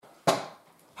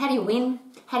How do you win?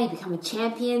 How do you become a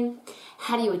champion?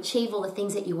 How do you achieve all the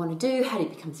things that you want to do? How do you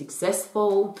become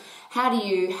successful? How do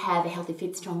you have a healthy,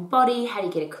 fit, strong body? How do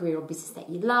you get a career or business that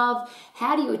you love?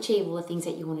 How do you achieve all the things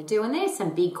that you want to do? And there's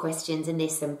some big questions and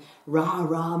there's some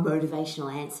rah-rah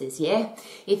motivational answers, yeah?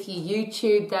 If you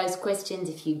YouTube those questions,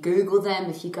 if you Google them,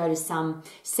 if you go to some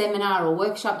seminar or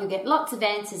workshop, you'll get lots of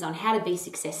answers on how to be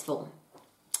successful.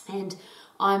 And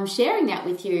I'm sharing that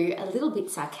with you a little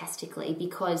bit sarcastically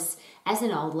because as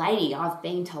an old lady, I've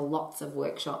been to lots of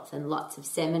workshops and lots of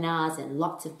seminars and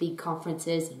lots of big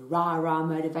conferences and rah-rah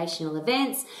motivational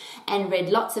events and read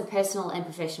lots of personal and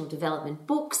professional development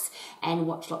books and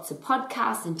watched lots of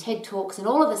podcasts and TED Talks and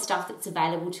all of the stuff that's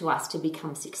available to us to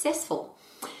become successful.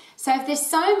 So if there's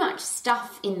so much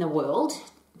stuff in the world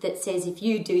that says if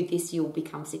you do this, you'll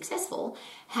become successful,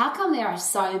 how come there are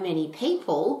so many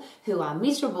people who are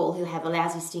miserable, who have a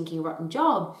lousy, stinking, rotten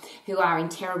job, who are in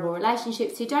terrible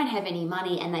relationships, who don't have any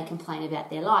money and they complain about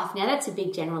their life? Now, that's a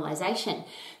big generalization,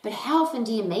 but how often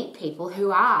do you meet people who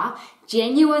are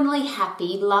genuinely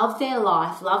happy, love their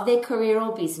life, love their career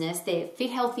or business, they're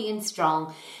fit, healthy and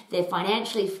strong, they're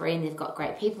financially free and they've got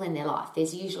great people in their life?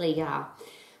 There's usually,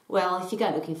 well, if you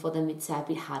go looking for them, it's a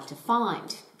bit hard to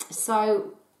find.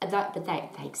 So, but they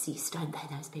exist, don't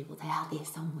they, those people? They are there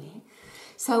somewhere.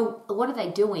 So what are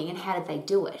they doing and how did they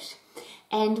do it?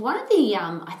 And one of the,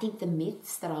 I think the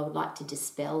myths that I would like to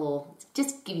dispel or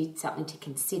just give you something to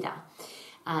consider,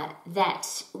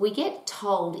 that we get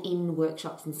told in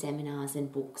workshops and seminars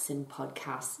and books and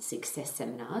podcasts, success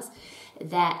seminars,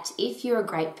 that if you're a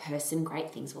great person,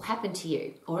 great things will happen to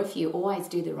you. Or if you always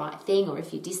do the right thing, or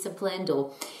if you're disciplined,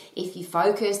 or if you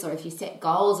focus, or if you set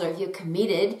goals, or if you're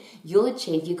committed, you'll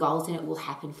achieve your goals and it will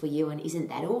happen for you. And isn't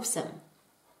that awesome?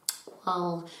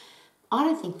 Well, I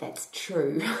don't think that's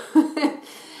true.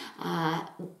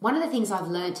 One of the things I've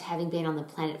learned having been on the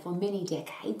planet for many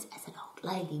decades as an old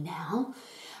lady now,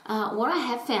 what I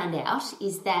have found out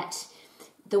is that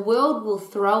the world will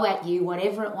throw at you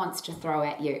whatever it wants to throw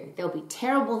at you. There'll be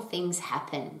terrible things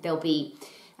happen. There'll be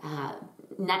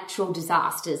natural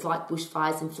disasters like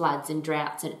bushfires and floods and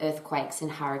droughts and earthquakes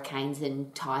and hurricanes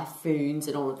and typhoons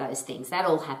and all of those things. That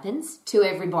all happens to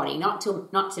everybody, not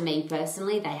to me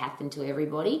personally. They happen to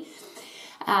everybody.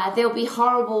 There'll be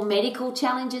horrible medical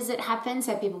challenges that happen.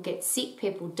 So people get sick,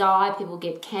 people die, people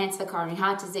get cancer, coronary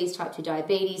heart disease, type 2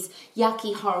 diabetes,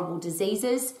 yucky, horrible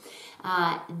diseases.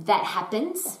 That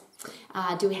happens.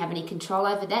 Do we have any control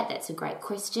over that? That's a great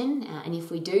question. And if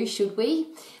we do, should we?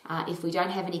 If we don't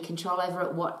have any control over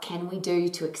it, what can we do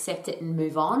to accept it and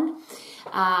move on?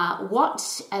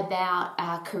 What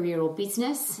about career or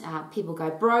business? People go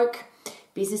broke.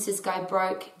 Businesses go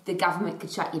broke. The government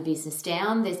could shut your business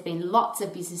down. There's been lots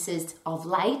of businesses of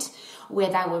late where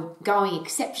they were going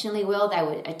exceptionally well. They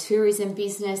were a tourism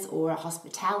business or a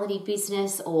hospitality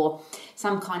business or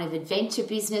some kind of adventure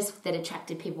business that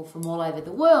attracted people from all over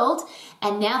the world.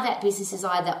 And now that business is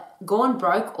either gone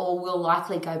broke or will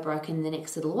likely go broke in the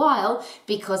next little while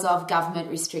because of government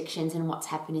restrictions and what's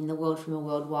happened in the world from a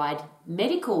worldwide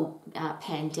medical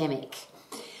pandemic.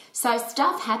 So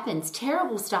stuff happens,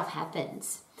 terrible stuff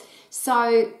happens.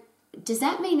 So does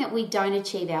that mean that we don't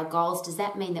achieve our goals? Does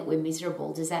that mean that we're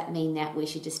miserable? Does that mean that we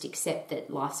should just accept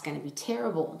that life's going to be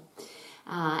terrible?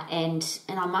 And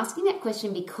I'm asking that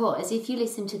question because if you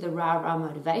listen to the rah-rah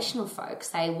motivational folks,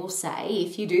 they will say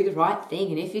if you do the right thing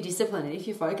and if you're disciplined and if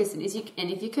you focus and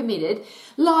if you're committed,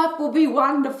 life will be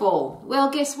wonderful.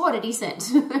 Well, guess what? It isn't.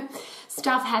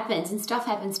 Stuff happens and stuff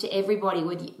happens to everybody,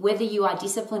 whether you are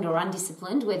disciplined or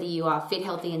undisciplined, whether you are fit,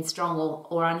 healthy and strong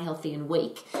or unhealthy and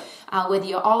weak, whether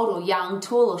you're old or young,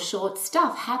 tall or short,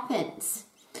 stuff happens.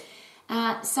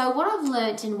 So what I've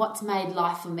learnt and what's made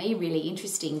life for me really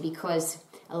interesting, because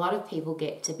a lot of people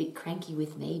get a bit cranky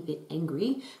with me, a bit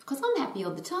angry, because I'm happy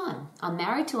all the time. I'm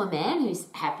married to a man who's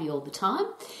happy all the time,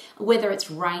 whether it's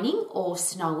raining or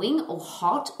snowing or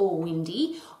hot or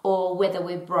windy, or whether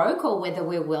we're broke or whether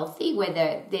we're wealthy,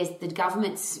 whether the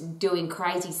government's doing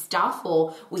crazy stuff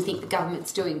or we think the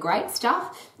government's doing great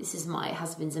stuff. This is my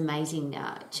husband's amazing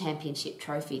championship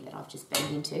trophy that I've just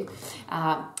banged into.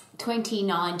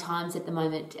 29 times at the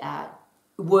moment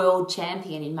world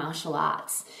champion in martial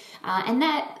arts. And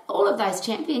that all of those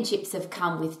championships have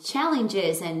come with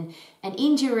challenges and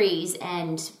injuries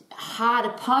and hard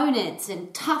opponents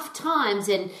and tough times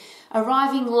and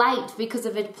arriving late because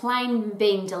of a plane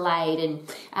being delayed and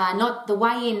not the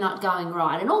weigh-in not going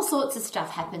right, and all sorts of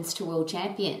stuff happens to world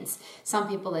champions. Some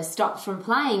people are stopped from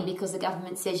playing because the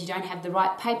government says you don't have the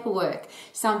right paperwork.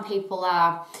 Some people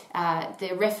are,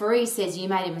 the referee says you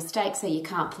made a mistake so you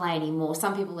can't play anymore.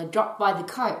 Some people are dropped by the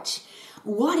coach.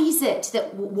 what is it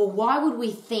that, well, why would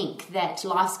we think that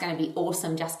life's going to be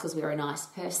awesome just because we're a nice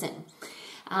person?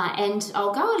 And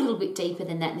I'll go a little bit deeper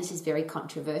than that, and this is very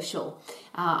controversial.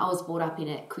 I was brought up in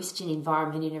a Christian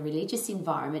environment, in a religious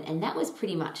environment, and that was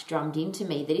pretty much drummed into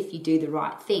me that if you do the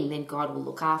right thing, then God will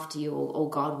look after you, or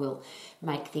God will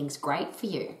make things great for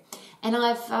you. And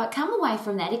I've come away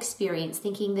from that experience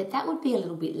thinking that that would be a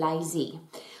little bit lazy.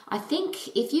 I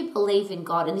think if you believe in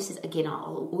God, and this is, again, I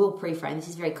will pre-frame, this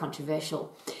is very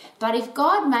controversial, but if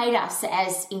God made us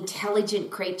as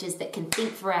intelligent creatures that can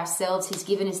think for ourselves, He's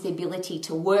given us the ability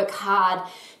to work hard,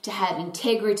 to have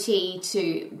integrity,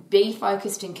 to be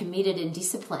focused and committed and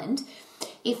disciplined,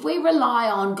 if we rely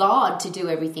on God to do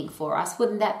everything for us,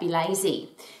 wouldn't that be lazy?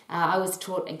 I was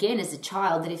taught, again, as a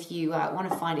child, that if you want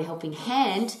to find a helping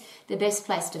hand, the best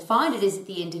place to find it is at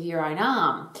the end of your own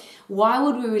arm. Why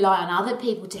would we rely on other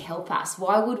people to help us?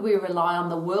 Why would we rely on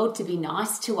the world to be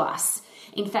nice to us?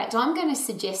 In fact, I'm going to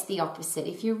suggest the opposite.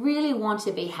 If you really want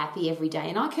to be happy every day,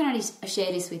 and I can only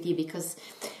share this with you because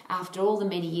after all the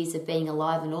many years of being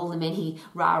alive and all the many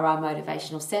rah-rah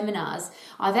motivational seminars,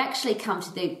 I've actually come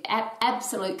to the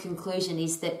absolute conclusion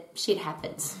is that shit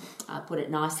happens. I put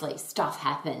it nicely, stuff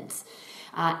happens.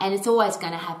 And it's always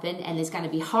going to happen, and there's going to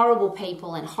be horrible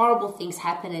people and horrible things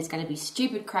happen. There's going to be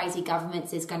stupid, crazy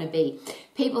governments. There's going to be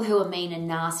people who are mean and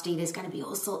nasty. There's going to be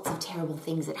all sorts of terrible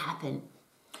things that happen.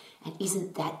 And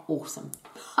isn't that awesome?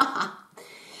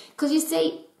 Because you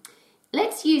see,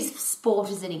 let's use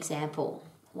sport as an example.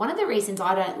 One of the reasons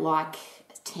I don't like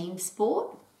team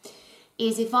sport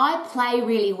is if I play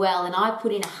really well and I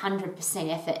put in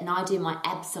 100% effort and I do my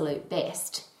absolute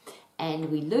best and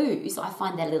we lose, I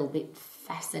find that a little bit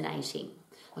fascinating.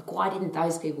 Like, why didn't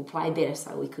those people play better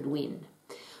so we could win?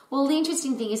 Well, the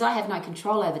interesting thing is I have no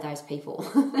control over those people.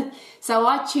 So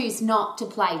I choose not to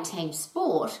play team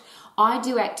sport. I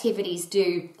do activities,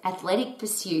 do athletic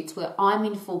pursuits where I'm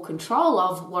in full control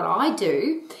of what I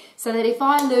do, so that if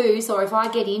I lose or if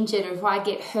I get injured or if I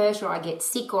get hurt or I get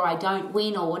sick or I don't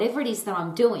win or whatever it is that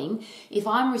I'm doing, if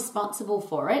I'm responsible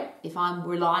for it, if I'm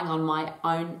relying on my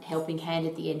own helping hand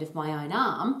at the end of my own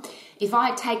arm, if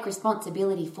I take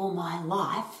responsibility for my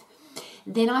life,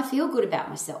 then I feel good about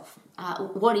myself.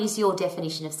 What is your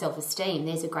definition of self-esteem?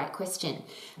 There's a great question.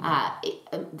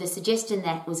 The suggestion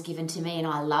that was given to me, and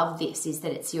I love this, is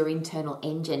that it's your internal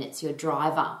engine, it's your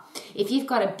driver. If you've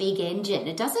got a big engine,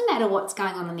 it doesn't matter what's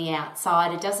going on the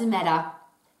outside. It doesn't matter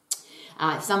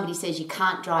if somebody says you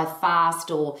can't drive fast,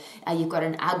 or you've got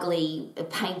an ugly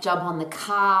paint job on the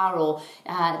car, or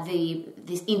the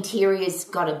interior's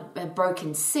got a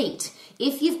broken seat.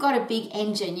 If you've got a big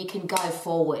engine, you can go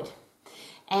forward.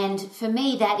 And for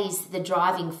me, that is the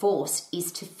driving force,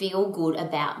 is to feel good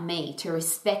about me, to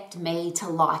respect me, to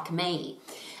like me.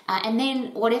 And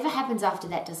then whatever happens after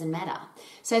that doesn't matter.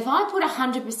 So if I put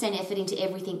 100% effort into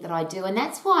everything that I do, and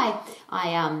that's why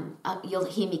you'll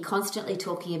hear me constantly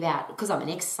talking about, because I'm an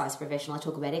exercise professional, I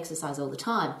talk about exercise all the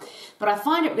time, but I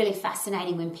find it really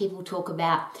fascinating when people talk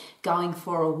about going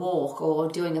for a walk or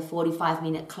doing a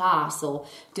 45-minute class or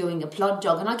doing a plod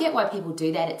jog. And I get why people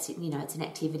do that. It's, it's an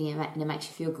activity and it makes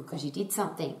you feel good because you did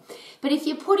something. But if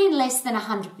you put in less than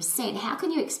 100%, how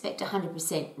can you expect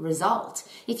 100% result?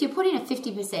 If you put in a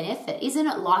 50% effort, isn't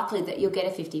it likely that you'll get a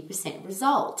 50%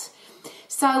 result?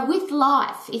 So with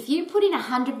life, if you put in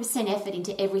 100% effort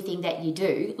into everything that you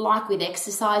do, like with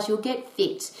exercise, you'll get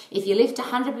fit. If you lift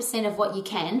 100% of what you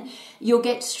can, you'll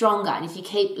get stronger. And if you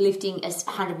keep lifting as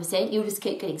 100%, you'll just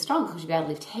keep getting stronger because you'll be able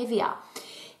to lift heavier.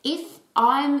 If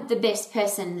I'm the best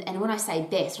person, and when I say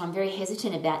best, I'm very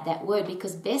hesitant about that word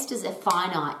because best is a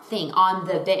finite thing. I'm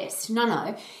the best.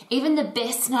 No. Even the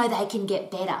best know they can get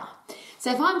better.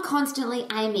 So if I'm constantly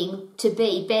aiming to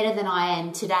be better than I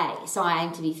am today, so I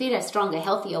aim to be fitter, stronger,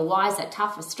 healthier, wiser,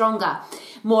 tougher, stronger,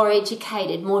 more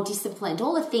educated, more disciplined,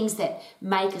 all the things that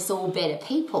make us all better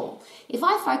people, if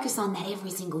I focus on that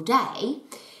every single day,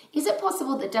 is it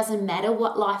possible that it doesn't matter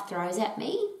what life throws at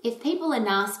me? If people are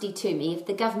nasty to me, if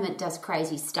the government does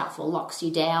crazy stuff or locks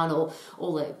you down or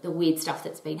all the weird stuff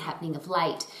that's been happening of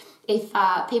late, if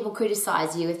people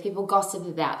criticise you, if people gossip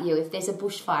about you, if there's a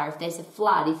bushfire, if there's a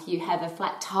flood, if you have a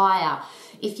flat tyre,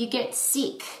 if you get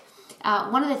sick,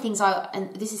 one of the things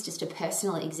and this is just a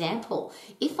personal example,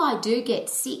 if I do get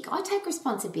sick, I take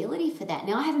responsibility for that.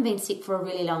 Now, I haven't been sick for a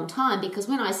really long time because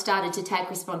when I started to take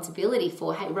responsibility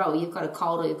for, hey, Ro, you've got a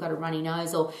cold or you've got a runny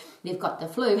nose or you've got the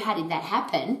flu, how did that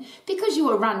happen? Because you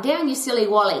were run down, you silly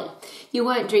wally. You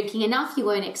weren't drinking enough, you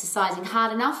weren't exercising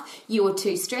hard enough, you were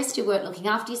too stressed, you weren't looking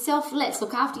after yourself. Let's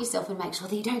look after yourself and make sure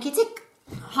that you don't get sick.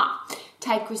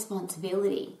 Take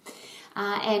responsibility.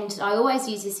 And I always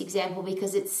use this example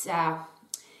because it's,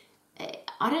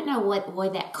 I don't know why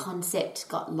that concept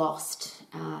got lost.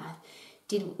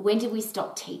 When did we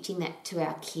stop teaching that to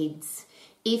our kids?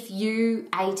 If you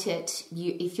ate it,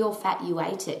 if you're fat, you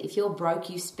ate it. If you're broke,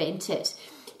 you spent it.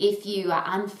 If you are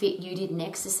unfit, you didn't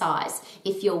exercise.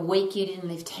 If you're weak, you didn't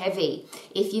lift heavy.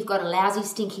 If you've got a lousy,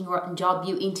 stinking, rotten job,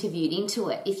 you interviewed into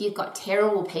it. If you've got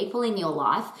terrible people in your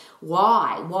life,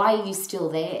 why? Why are you still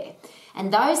there?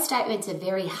 And those statements are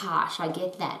very harsh, I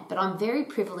get that. But I'm very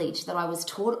privileged that I was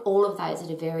taught all of those at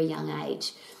a very young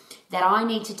age, that I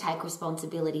need to take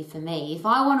responsibility for me. If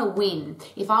I want to win,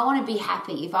 if I want to be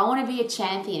happy, if I want to be a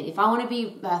champion, if I want to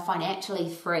be financially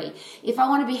free, if I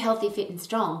want to be healthy, fit and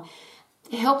strong,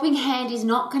 the helping hand is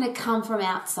not going to come from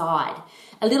outside.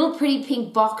 A little pretty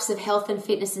pink box of health and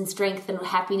fitness and strength and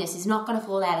happiness is not going to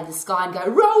fall out of the sky and go,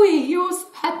 Rowie, you're so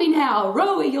happy now.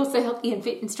 Rowie, you're so healthy and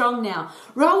fit and strong now.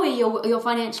 Rowie, you're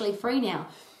financially free now.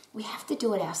 We have to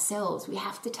do it ourselves. We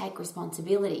have to take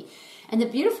responsibility. And the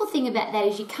beautiful thing about that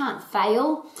is you can't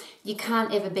fail. You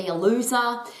can't ever be a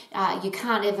loser. You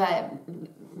can't ever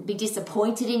be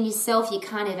disappointed in yourself. You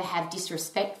can't ever have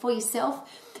disrespect for yourself.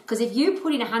 Because if you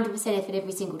put in 100% effort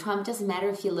every single time, it doesn't matter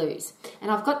if you lose.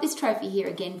 And I've got this trophy here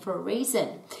again for a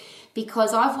reason.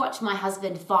 Because I've watched my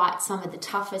husband fight some of the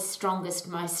toughest, strongest,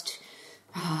 most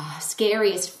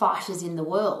scariest fighters in the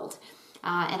world.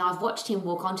 And I've watched him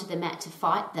walk onto the mat to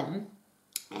fight them.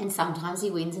 And sometimes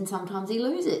he wins and sometimes he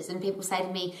loses. And people say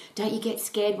to me, don't you get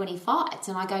scared when he fights?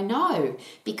 And I go, no,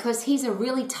 because he's a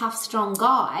really tough, strong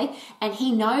guy and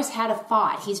he knows how to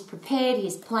fight. He's prepared,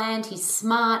 he's planned, he's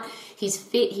smart, he's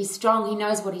fit, he's strong, he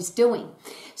knows what he's doing.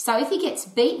 So if he gets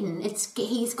beaten,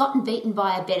 he's gotten beaten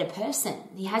by a better person.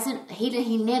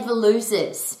 He never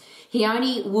loses. He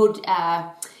only would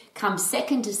come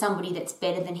second to somebody that's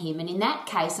better than him. And in that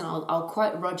case, and I'll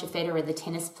quote Roger Federer, the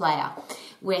tennis player,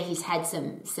 where he's had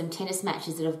some tennis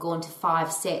matches that have gone to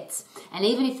 5 sets. And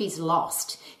even if he's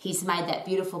lost, he's made that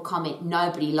beautiful comment,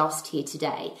 nobody lost here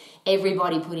today.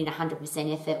 Everybody put in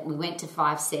 100% effort. We went to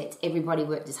 5 sets. Everybody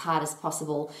worked as hard as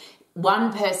possible.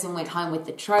 One person went home with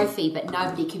the trophy, but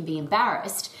nobody can be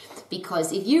embarrassed.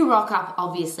 Because if you rock up,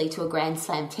 obviously, to a Grand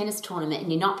Slam tennis tournament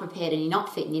and you're not prepared and you're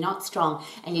not fit and you're not strong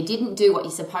and you didn't do what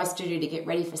you're supposed to do to get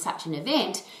ready for such an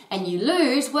event and you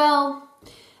lose, well,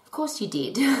 of course you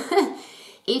did.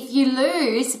 If you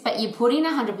lose, but you put in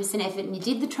 100% effort and you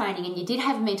did the training and you did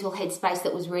have a mental headspace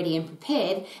that was ready and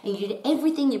prepared and you did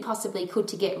everything you possibly could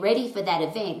to get ready for that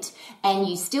event and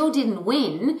you still didn't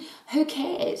win, who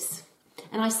cares?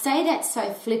 And I say that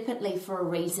so flippantly for a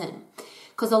reason.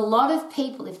 Because a lot of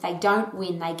people, if they don't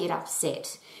win, they get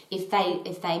upset. If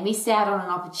they miss out on an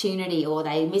opportunity or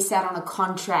they miss out on a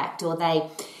contract or they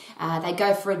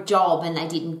go for a job and they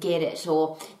didn't get it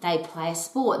or they play a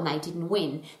sport and they didn't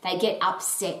win, they get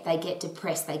upset, they get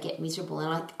depressed, they get miserable.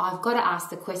 And I've got to ask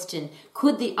the question,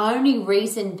 could the only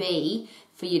reason be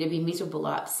for you to be miserable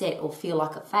or upset or feel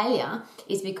like a failure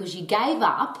is because you gave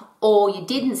up or you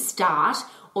didn't start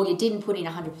or you didn't put in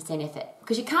 100% effort?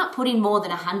 Because you can't put in more than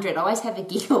 100. I always have a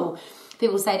giggle.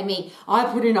 People say to me, I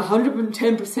put in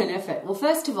 110% effort. Well,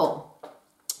 first of all,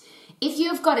 if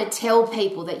you've got to tell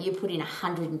people that you put in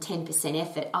 110%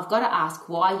 effort, I've got to ask,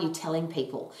 why are you telling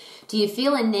people? Do you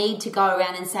feel a need to go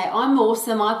around and say, I'm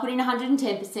awesome, I put in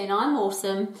 110%, I'm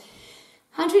awesome?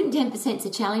 110% is a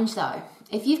challenge though.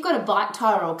 If you've got a bike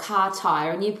tyre or a car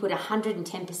tyre and you put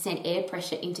 110% air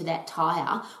pressure into that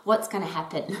tyre, what's going to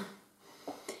happen?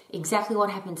 Exactly what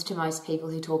happens to most people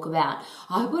who talk about,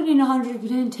 I put in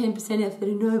 110% effort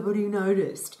and nobody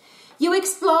noticed. You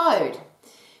explode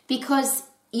because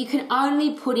you can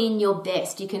only put in your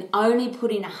best. You can only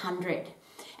put in 100.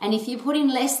 And if you put in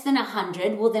less than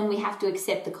 100, well, then we have to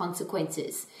accept the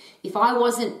consequences. If I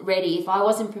wasn't ready, if I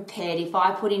wasn't prepared, if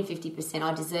I put in 50%,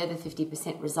 I deserve a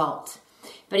 50% result.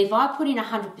 But if I put in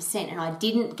 100% and I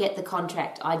didn't get the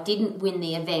contract, I didn't win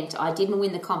the event, I didn't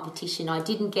win the competition, I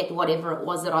didn't get whatever it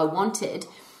was that I wanted,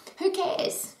 who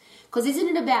cares? Because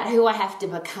isn't it about who I have to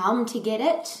become to get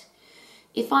it?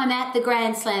 If I'm at the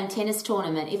Grand Slam tennis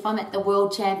tournament, if I'm at the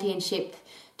World Championship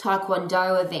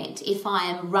Taekwondo event, if I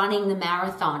am running the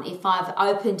marathon, if I've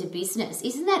opened a business,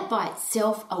 isn't that by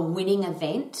itself a winning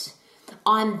event?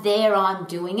 I'm there, I'm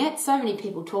doing it. So many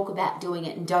people talk about doing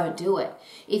it and don't do it.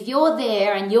 If you're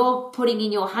there and you're putting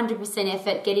in your 100%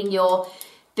 effort, getting your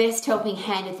best helping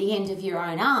hand at the end of your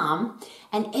own arm,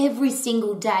 and every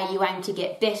single day you aim to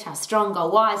get better, stronger,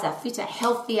 wiser, fitter,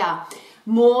 healthier,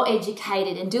 more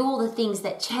educated and do all the things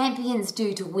that champions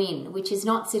do to win, which is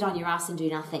not sit on your ass and do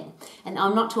nothing. And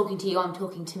I'm not talking to you, I'm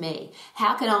talking to me.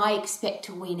 How can I expect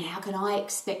to win? How can I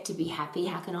expect to be happy?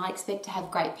 How can I expect to have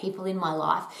great people in my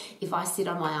life if I sit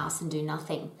on my ass and do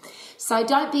nothing? So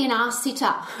don't be an ass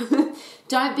sitter.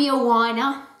 Don't be a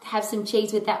whiner. Have some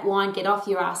cheese with that wine, get off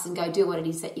your ass and go do what it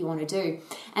is that you want to do.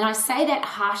 And I say that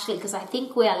harshly because I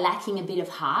think we are lacking a bit of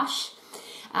harsh.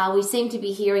 We seem to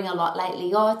be hearing a lot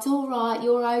lately, oh, it's all right,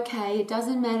 you're okay, it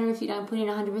doesn't matter if you don't put in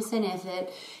 100% effort.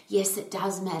 Yes, it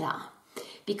does matter.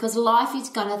 Because life is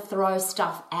going to throw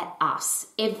stuff at us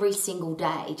every single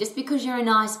day. Just because you're a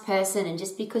nice person and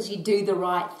just because you do the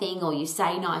right thing or you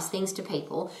say nice things to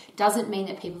people doesn't mean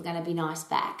that people are going to be nice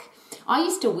back. I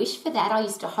used to wish for that, I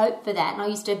used to hope for that, and I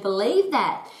used to believe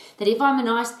that if I'm a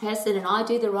nice person and I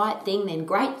do the right thing, then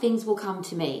great things will come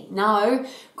to me. No,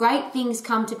 great things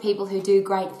come to people who do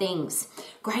great things.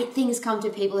 Great things come to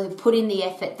people who put in the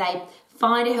effort. They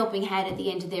find a helping hand at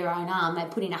the end of their own arm. They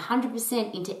put in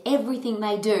 100% into everything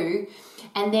they do,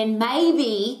 and then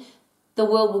maybe the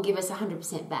world will give us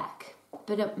 100% back,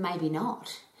 but maybe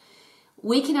not.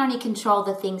 We can only control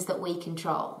the things that we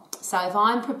control. So if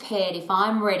I'm prepared, if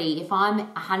I'm ready, if I'm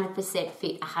 100%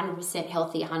 fit, 100%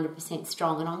 healthy, 100%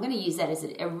 strong, and I'm going to use that as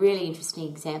a really interesting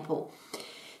example.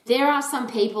 There are some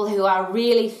people who are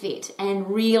really fit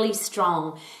and really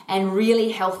strong and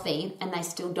really healthy, and they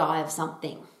still die of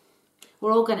something.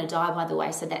 We're all going to die, by the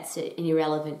way, so that's an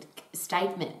irrelevant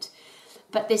statement.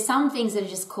 But there's some things that are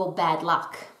just called bad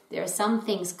luck. There are some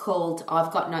things called,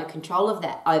 I've got no control of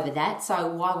that over that, so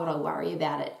why would I worry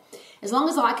about it? As long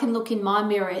as I can look in my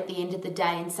mirror at the end of the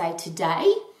day and say,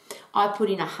 today, I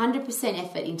put in 100%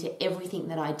 effort into everything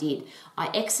that I did. I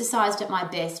exercised at my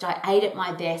best. I ate at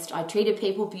my best. I treated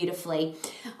people beautifully.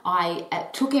 I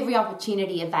took every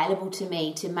opportunity available to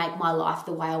me to make my life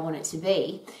the way I want it to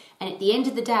be. And at the end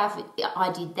of the day, if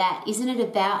I did that, isn't it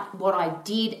about what I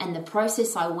did and the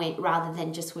process I went rather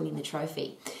than just winning the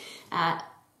trophy?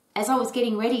 As I was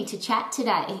getting ready to chat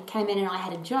today, he came in and I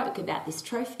had a joke about this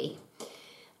trophy.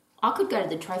 I could go to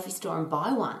the trophy store and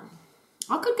buy one.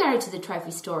 I could go to the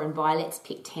trophy store and buy, let's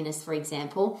pick tennis, for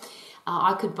example.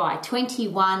 I could buy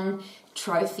 21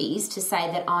 trophies to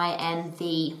say that I am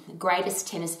the greatest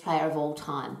tennis player of all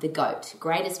time, the GOAT,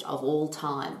 greatest of all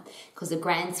time. Because a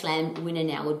Grand Slam winner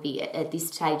now would be, at this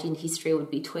stage in history, would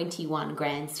be 21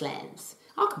 Grand Slams.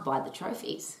 I could buy the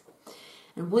trophies.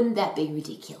 And wouldn't that be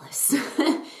ridiculous?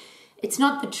 It's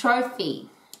not the trophy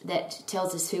that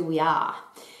tells us who we are.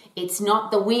 It's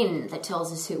not the win that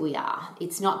tells us who we are.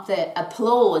 It's not the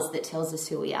applause that tells us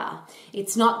who we are.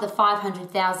 It's not the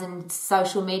 500,000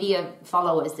 social media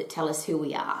followers that tell us who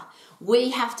we are.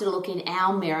 We have to look in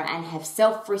our mirror and have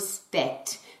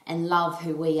self-respect and love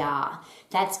who we are.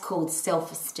 That's called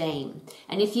self-esteem.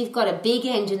 And if you've got a big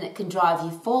engine that can drive you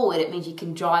forward, it means you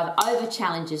can drive over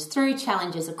challenges, through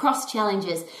challenges, across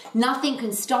challenges. Nothing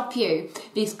can stop you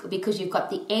because you've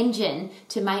got the engine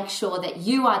to make sure that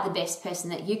you are the best person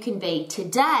that you can be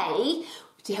today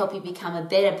to help you become a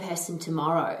better person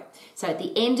tomorrow. So at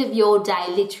the end of your day,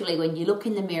 literally, when you look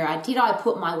in the mirror, did I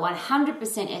put my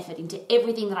 100% effort into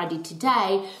everything that I did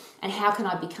today? And how can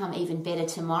I become even better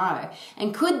tomorrow?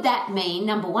 And could that mean,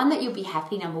 number one, that you'll be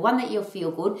happy, number one, that you'll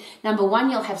feel good, number one,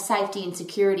 you'll have safety and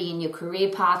security in your career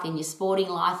path, in your sporting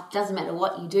life. It doesn't matter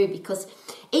what you do, because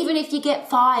even if you get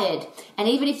fired, and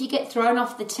even if you get thrown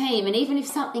off the team, and even if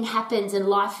something happens and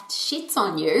life shits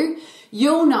on you,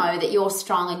 you'll know that you're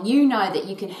strong and you know that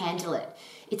you can handle it.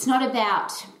 It's not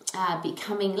about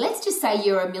becoming, let's just say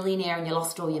you're a millionaire and you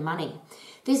lost all your money.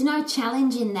 There's no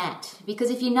challenge in that,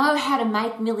 because if you know how to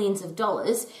make millions of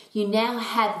dollars, you now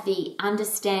have the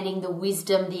understanding, the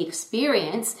wisdom, the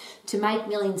experience to make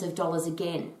millions of dollars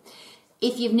again.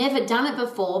 If you've never done it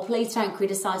before, please don't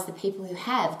criticize the people who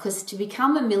have, because to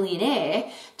become a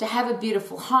millionaire, to have a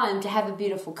beautiful home, to have a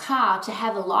beautiful car, to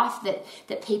have a life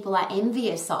that people are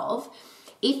envious of,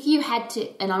 if you had to,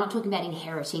 and I'm not talking about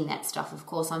inheriting that stuff, of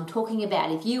course, I'm talking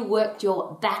about if you worked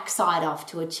your backside off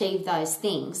to achieve those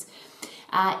things,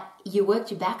 you worked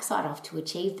your backside off to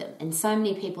achieve them. And so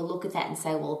many people look at that and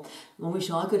say, well, I wish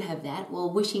I could have that.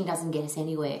 Well, wishing doesn't get us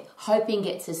anywhere. Hoping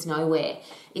gets us nowhere.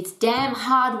 It's damn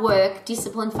hard work,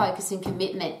 discipline, focus, and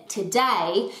commitment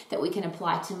today that we can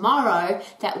apply tomorrow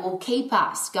that will keep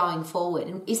us going forward.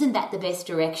 And isn't that the best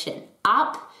direction?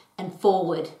 Up and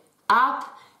forward.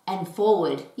 Up and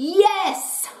forward.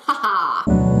 Yes! Ha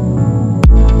ha!